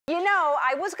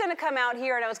I was going to come out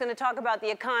here and I was going to talk about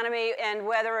the economy and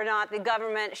whether or not the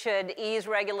government should ease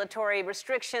regulatory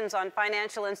restrictions on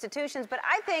financial institutions, but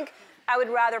I think I would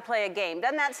rather play a game.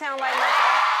 Doesn't that sound like my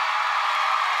thing?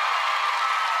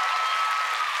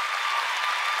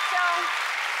 So,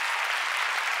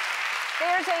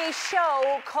 there's a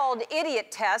show called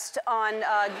Idiot Test on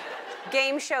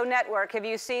Game Show Network. Have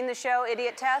you seen the show,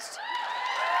 Idiot Test?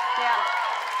 Yeah.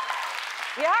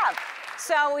 Yeah.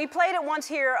 So we played it once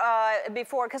here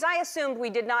before because I assumed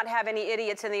we did not have any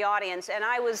idiots in the audience, and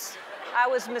I was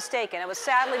mistaken. I was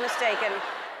sadly mistaken.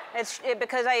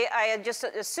 Because I just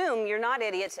assume you're not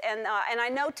idiots, and I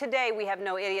know today we have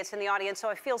no idiots in the audience, so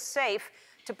I feel safe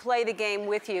to play the game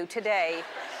with you today,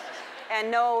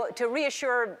 and to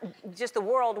reassure just the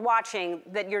world watching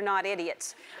that you're not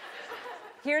idiots.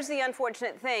 Here's the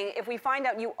unfortunate thing: if we find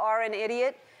out you are an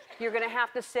idiot, you're going to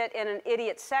have to sit in an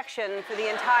idiot section for the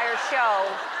entire show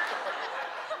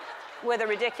with a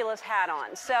ridiculous hat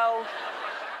on. So,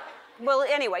 well,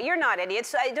 anyway, you're not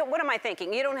idiots. What am I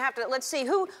thinking? You don't have to. Let's see.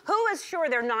 Who is sure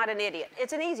they're not an idiot?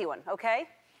 It's an easy one, okay?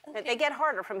 They get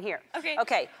harder from here. Okay.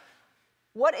 Okay.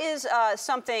 What is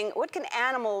what can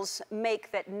animals make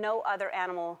that no other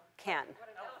animal can? What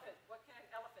an elephant. What can an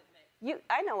elephant make?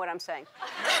 I know what I'm saying.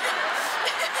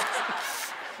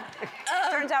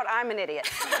 Turns out I'm an idiot.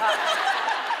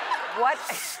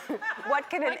 What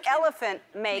can an elephant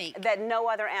make that no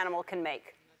other animal can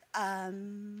make?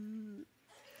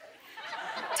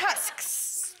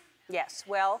 Tusks. Yes,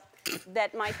 well,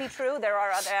 that might be true. There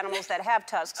are other animals that have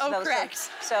tusks. Oh, correct.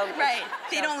 So right.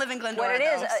 They don't live in Glendora, what it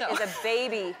is a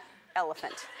baby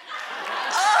elephant.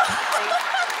 Oh!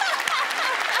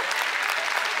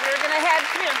 You're going to head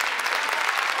here.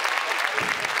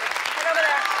 Head over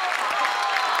there.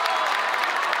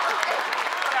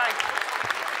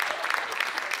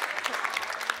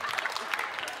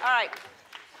 All right.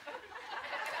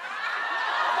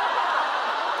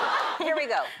 Here we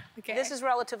go. Okay. This is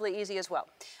relatively easy as well.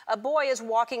 A boy is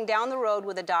walking down the road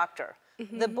with a doctor.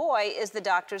 Mm-hmm. The boy is the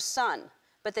doctor's son,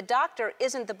 but the doctor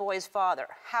isn't the boy's father.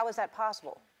 How is that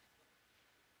possible?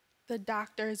 The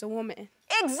doctor is a woman.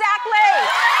 Exactly!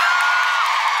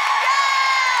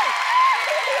 Yay!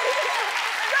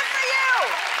 Good for you!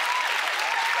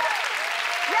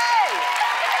 Yay!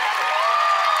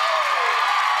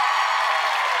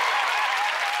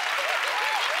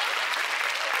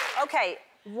 Okay,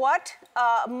 what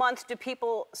month do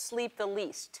people sleep the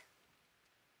least?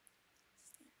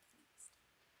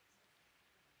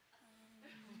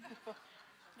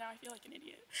 Now I feel like an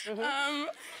idiot. Mm-hmm.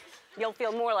 You'll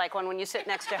feel more like one when you sit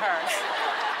next to her.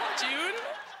 June?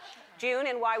 June,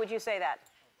 and why would you say that?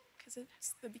 Because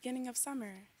it's the beginning of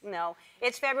summer. No,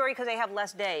 it's February because they have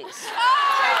less days.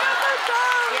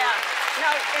 Oh, yeah,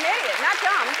 no, an idiot, not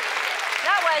dumb.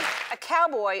 That way, a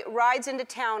cowboy rides into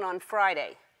town on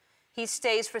Friday. He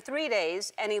stays for 3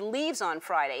 days, and he leaves on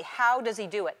Friday. How does he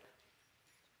do it?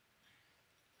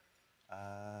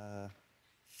 Oh,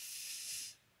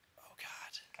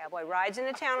 God. Cowboy rides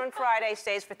into town on Friday,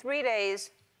 stays for 3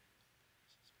 days,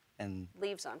 and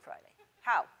leaves on Friday.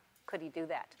 How could he do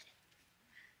that?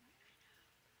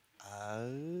 I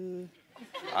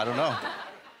don't know.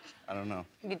 I don't know.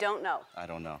 You don't know? I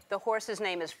don't know. The horse's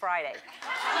name is Friday.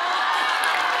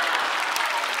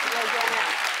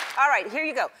 All right, here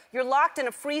you go. You're locked in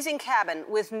a freezing cabin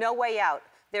with no way out.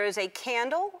 There is a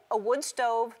candle, a wood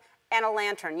stove, and a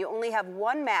lantern. You only have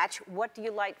one match. What do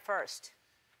you light first?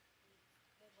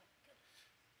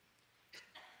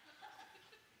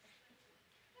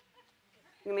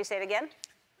 You want me to say it again?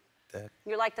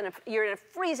 You're in a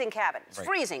freezing cabin. It's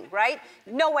freezing, right?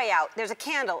 No way out. There's a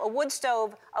candle, a wood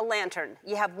stove, a lantern.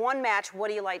 You have one match. What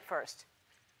do you light first?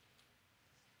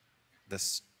 The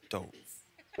stove.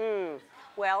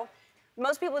 Well,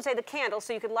 most people would say the candle,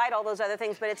 so you could light all those other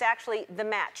things, but it's actually the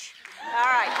match. All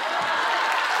right.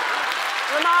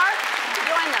 Lamar,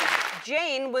 join them.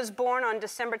 Jane was born on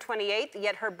December 28th,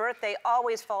 yet her birthday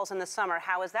always falls in the summer.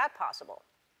 How is that possible?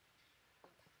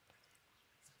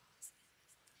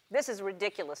 This is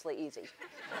ridiculously easy.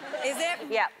 Is it?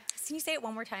 Yeah. Can you say it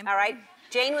one more time? All right.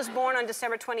 Jane was born on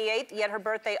December 28th, yet her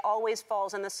birthday always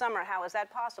falls in the summer. How is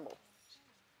that possible?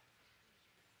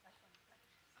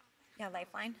 Yeah,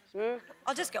 lifeline.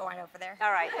 I'll just go right over there.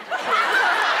 All right.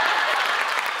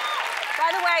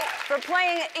 By the way, for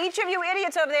playing each of you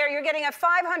idiots over there, you're getting a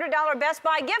 $500 Best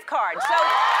Buy gift card. So.